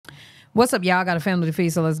What's up, y'all? I got a family to feed,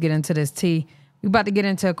 so let's get into this tea. We about to get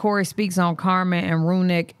into Corey speaks on Carmen and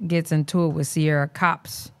Runik gets into it with Sierra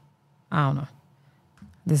Cops. I don't know.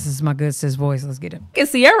 This is my good sis voice. Let's get it. And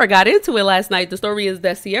Sierra got into it last night. The story is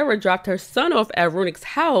that Sierra dropped her son off at Runik's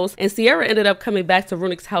house, and Sierra ended up coming back to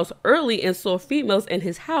Runik's house early and saw females in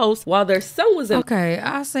his house while their son was in. Okay,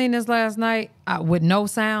 I seen this last night with no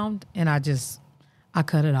sound, and I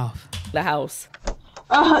cut it off. The house.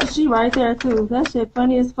 She right there too. That shit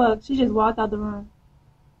funny as fuck. She just walked out the room.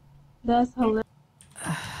 That's hilarious.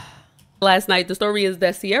 Last night, the story is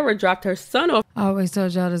that Sierra dropped her son off. I always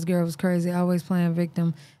told y'all this girl was crazy, always playing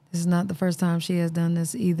victim. This is not the first time she has done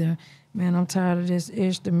this either. Man, I'm tired of this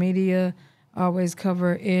ish. The media always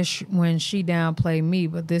cover ish when she downplay me,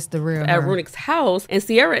 but this the real At her. Runik's house, and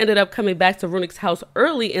Sierra ended up coming back to Runik's house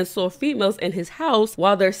early and saw females in his house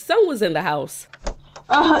while their son was in the house.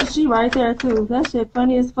 She right there too. That shit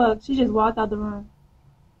funny as fuck. She just walked out the room.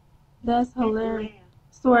 That's hilarious.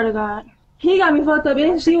 Swear to God. He got me fucked up,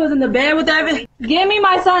 and she was in the bed with that bitch. Give me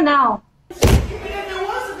my son now.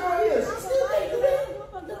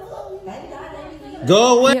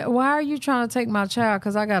 Go away. Yeah, why are you trying to take my child?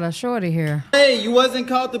 Because I got a shorty here. Hey, you wasn't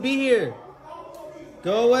called to be here.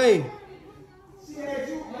 Go away.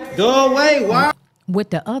 Go away. Why With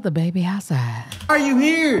the other baby outside. are you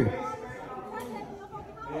here?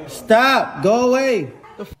 Stop. Go away.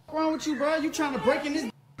 The f wrong with you, bro? You trying to break in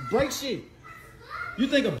this break shit? You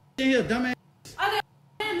think a in here, dumbass? I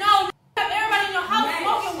didn't know. Everybody in your house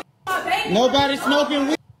smoking weed, my baby. Nobody smoking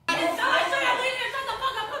weed.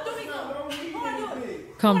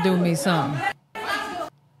 Come do me something.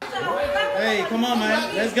 Hey, come on,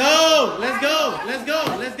 man. Let's go. Let's go. Let's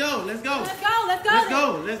go. Let's go. Let's go. Let's go. Let's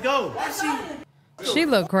go. Let's go. Let's go. She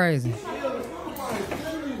look crazy.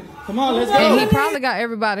 Come on, let's go. And he probably got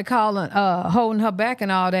everybody calling, holding her back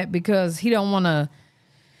and all that because he don't want to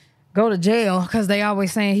go to jail because they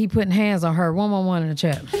always saying he putting hands on her. 111 in the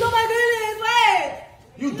chat. Oh my goodness,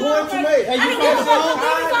 wait. You doing too late. Hey,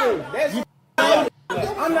 you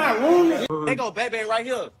I'm not ruining. They go, baby, right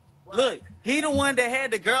here. Look, he the one that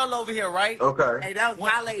had the girl over here, right? Okay. Hey, that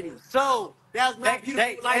was my lady. So that was my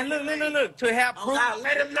beautiful. And look. To have proof,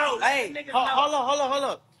 let him know. Hey, hold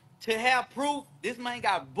on. To have proof, this man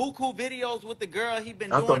got buku videos with the girl he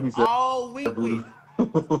been doing all week with.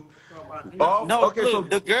 No, okay,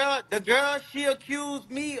 look, the girl she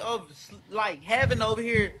accused me of like having over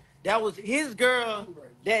here. That was his girl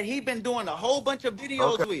that he been doing a whole bunch of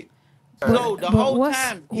videos with. So the whole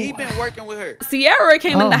time he been working with her. Sierra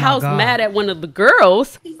came in the house mad at one of the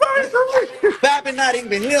girls. Bobby not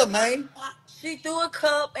even here, man. She threw a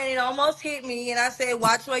cup and it almost hit me, and I said,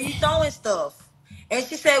 "Watch where you throwing stuff." And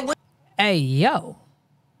she said, Hey, yo.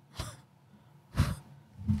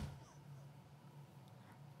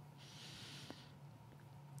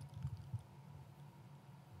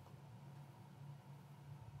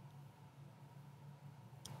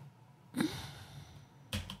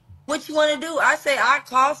 "What you want to do?" I say, "I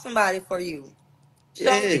call somebody for you."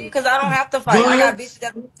 Yeah. Because I don't have to fight. I got bitches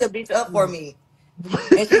that beat the bitch up for me.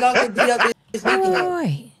 And she gonna get beat up this weekend.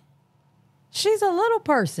 Wait. She's a little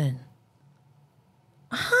person.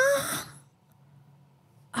 Huh?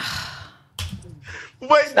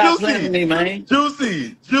 Wait, Stop playing with me, man.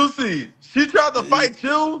 Juicy. She tried to fight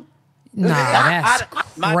you? Nah,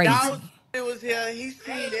 that's My crazy. dog was here. He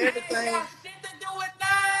seen everything.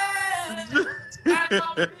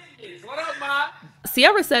 What up, Ma?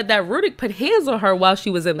 Sierra said that Runik put hands on her while she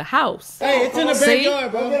was in the house. Hey, it's in the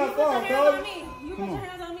backyard, bro. Put your hands on me. You put your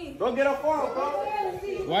hands on me. Go get her phone, bro.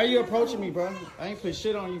 Why are you approaching me, bro? I ain't put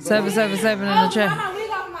shit on you, bro. 777 in the chat.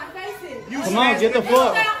 Come on, get the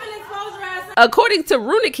fuck. According to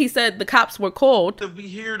Runik, he said the cops were called. We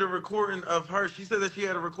hear the recording of her. She said that she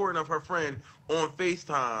had a recording of her friend on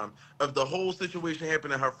FaceTime of the whole situation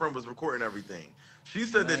happening. Her friend was recording everything. She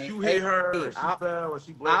said that you hit her.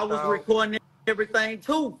 I was recording everything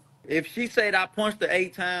too. If she said I punched her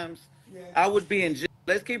 8 times, I would be in jail.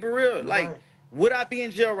 Let's keep it real. Like, would I be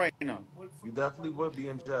in jail right now? You definitely would be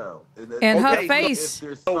in jail. In her face,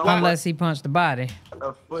 unless he punched the body.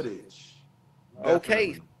 Of footage.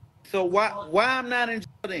 Okay, so why I'm not in jail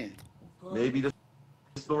then? Maybe the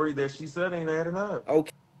story that she said ain't adding up.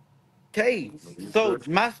 Okay, so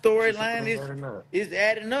my storyline is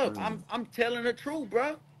adding up. I'm telling the truth,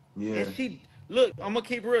 bro. Yeah. And she look, I'm gonna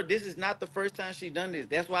keep it real. This is not the first time she done this.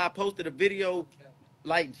 That's why I posted a video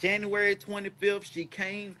like January 25th. She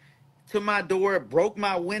came to my door, broke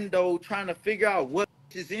my window, trying to figure out what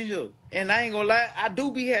is in here. And I ain't gonna lie, I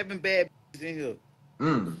do be having bad in here.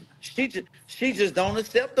 She just don't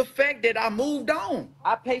accept the fact that I moved on.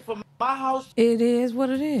 I pay for my house, It is what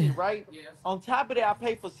it is. right? Yeah. On top of that, I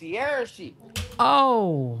pay for Sierra shit.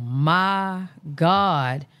 Oh my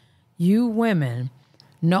God. You women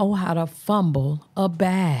know how to fumble a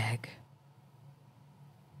bag.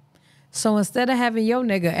 So instead of having your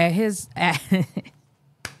nigga at his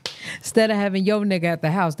instead of having your nigga at the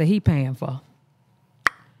house that he paying for,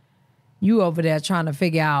 you over there trying to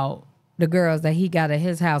figure out the girls that he got at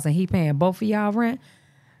his house and he paying both of y'all rent.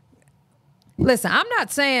 Listen, I'm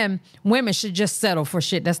not saying women should just settle for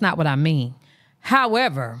shit. That's not what I mean.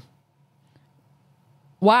 However,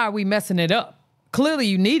 why are we messing it up? Clearly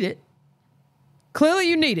you need it. Clearly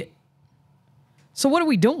you need it. So what are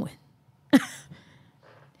we doing?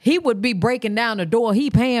 He would be breaking down the door he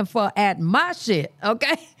paying for at my shit,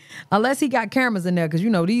 okay? Unless he got cameras in there, because you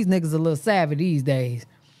know these niggas a little savvy these days.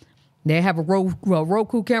 They have a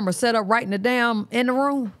Roku camera set up right in the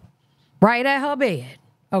room, right at her bed,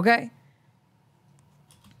 okay?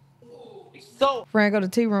 So, Fran, go to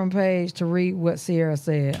Tea Room page to read what Sierra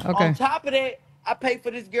said. Okay. on top of that, I pay for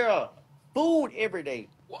this girl food every day.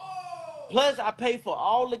 Whoa. Plus, I pay for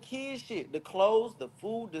all the kids shit, the clothes, the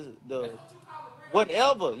food, the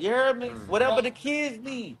whatever. You heard me? Whatever the kids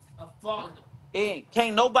need. And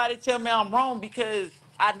can't nobody tell me I'm wrong because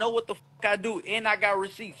I know what the fuck I do and I got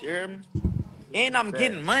receipts. You heard me? And I'm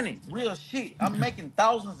getting money. Real shit. I'm making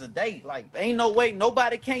thousands a day. Like, ain't no way.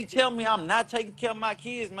 Nobody can't tell me I'm not taking care of my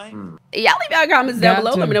kids, man. Y'all leave y'all comments down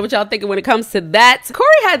below. Let me know what y'all thinking when it comes to that. Corey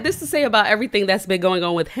had this to say about everything that's been going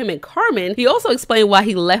on with him and Carmen. He also explained why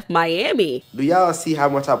he left Miami. Do y'all see how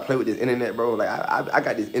much I play with this internet, bro? Like, I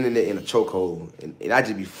got this internet in a chokehold. And I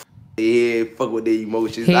just be fuck with their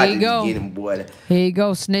emotions. Here I you just go. get them, boy. Here you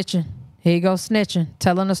go, snitching. Here you go, snitching.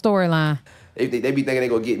 Telling the storyline. They be thinking they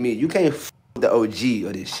gonna get me. You can't the OG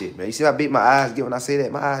of this shit, man. You see how big my eyes get when I say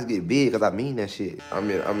that? My eyes get big because I mean that shit. I'm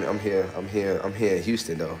here in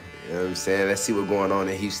Houston though. You know what I'm saying? Let's see what's going on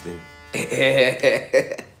in Houston.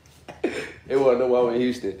 They wanna know why I'm in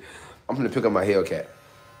Houston. I'm gonna pick up my Hellcat.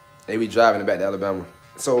 They be driving it back to Alabama.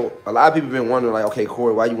 So a lot of people been wondering like, okay,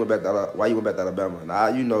 Corey, why you went back to Alabama? Now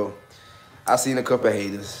you know, I seen a couple of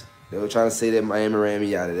haters. They were trying to say that Miami ran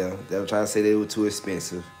me out of there. They were trying to say they were too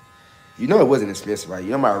expensive. You know it wasn't expensive, right?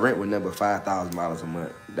 You know my rent was number $5,000 a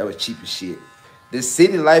month. That was cheap as shit. The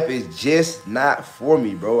city life is just not for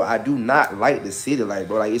me, bro. I do not like the city life,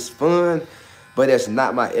 bro. Like, it's fun, but that's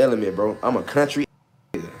not my element, bro. I'm a country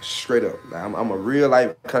straight up. Like, I'm a real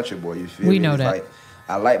life country boy, you feel me? We know that. Like,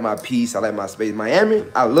 I like my peace. I like my space. Miami,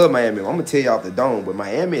 I love Miami. I'm going to tell you off the dome, but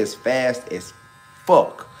Miami is fast as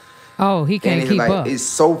fuck. Oh, he can't keep up. It's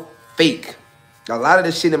so fake. A lot of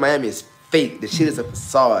the shit in Miami is fake. The shit is a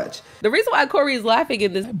facade. The reason why Corey is laughing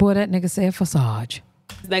in this Boy, that nigga said facade.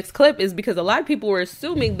 next clip is because a lot of people were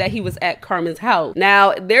assuming that he was at Carmen's house.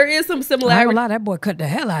 Now, there is some I ain't similarities. gonna lie, that boy cut the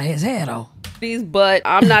hell out of his head, though. But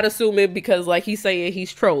I'm not assuming because, like he's saying,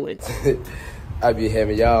 he's trolling. I be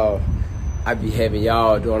having y'all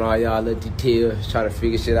doing all y'all little details, trying to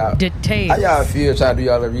figure shit out. Details. How y'all feel trying to do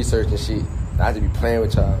y'all the research and shit? I just be playing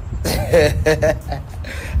with y'all.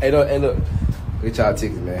 Hey, look. Get y'all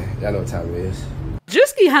tickets, man. Y'all know what time it is.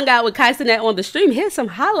 Drewski hung out with Kaisenet on the stream. Here's some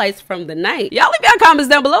highlights from the night. Y'all leave your comments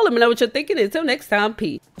down below. Let me know what you're thinking. Until next time,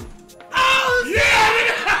 peace. Oh,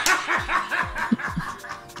 yeah!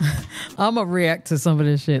 I'm gonna react to some of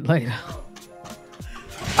this shit later.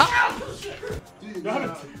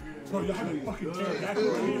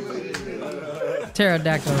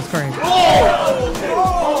 Pterodactyl is crazy.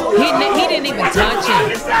 He didn't even touch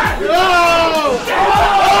it.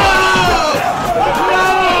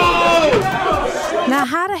 Now,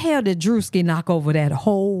 how the hell did Drewski knock over that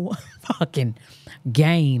whole fucking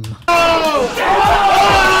game?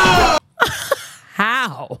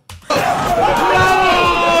 How?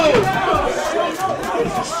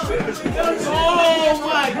 Oh,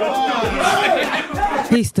 my God.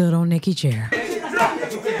 He stood on Nikki's chair. If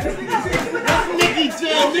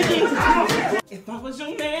I was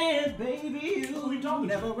your man, baby, you don't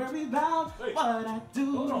never worry about what I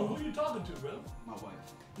do. Hold on, who you talking to, bro? My wife.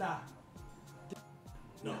 Nah.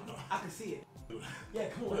 No. I can see it. Yeah,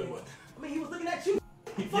 come on. What? I mean, he was looking at you.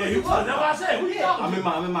 Yeah, he was. That's what I said. Who you talking to?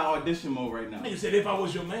 I'm in my audition mode right now. Nigga said, if I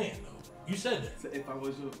was your man, though. You said that. If I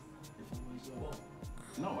was your...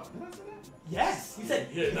 No, did I say that? Yes, he said,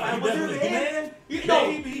 if I was your man,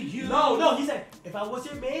 baby, you. No, he said, if I was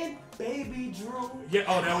your man, baby Drew. Yeah,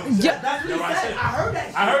 oh, that was he said. Yeah. That's what he said. I heard that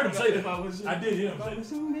shit. I heard him say that. If I was your, I did hear him say that. If I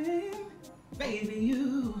was your man, baby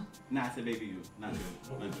you. Nah, I said baby you. Not you.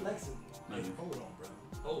 Not flexing. Not you. Hold on, bro.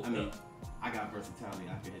 I mean, I got versatility.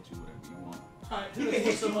 I can hit you whatever you want. All right, you can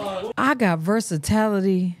hit some, I got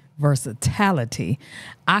versatility.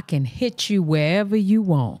 I can hit you wherever you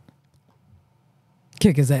want.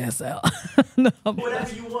 kick his ass out. No,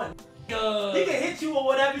 whatever you want. He can hit you or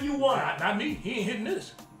whatever you want. Not me. He ain't hitting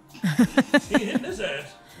this. He ain't hitting this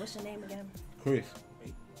ass. What's your name again? Chris.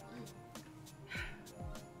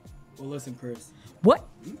 Well, listen, Chris. what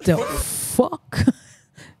the fuck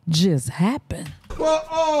just happened? Well,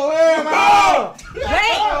 oh,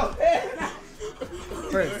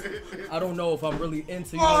 Chris, I don't know if I'm really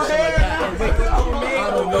into you and shit like that. Hey, wait, I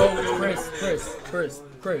don't know, Chris, listen.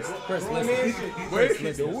 Chris,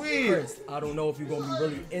 I don't know if you're gonna be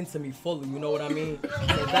really into me fully. You know what I mean?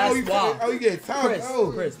 So that's why. Oh, you get time.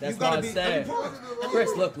 Chris, that's why I said.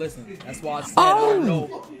 Chris, look, listen. That's why I said I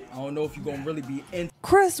don't know if you're gonna really be into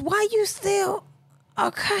Chris, why you still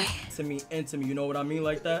okay? Into me. You know what I mean,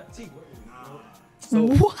 like that. So,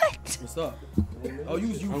 What? what's up? Oh,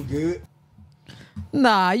 you. I'm good.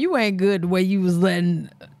 Nah, you ain't good the way you was letting.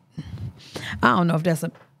 I don't know if that's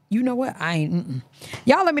a. You know what? I ain't.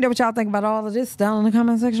 Y'all let me know what y'all think about all of this down in the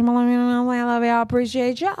comment section below. I love y'all.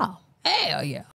 Appreciate y'all. Hell yeah.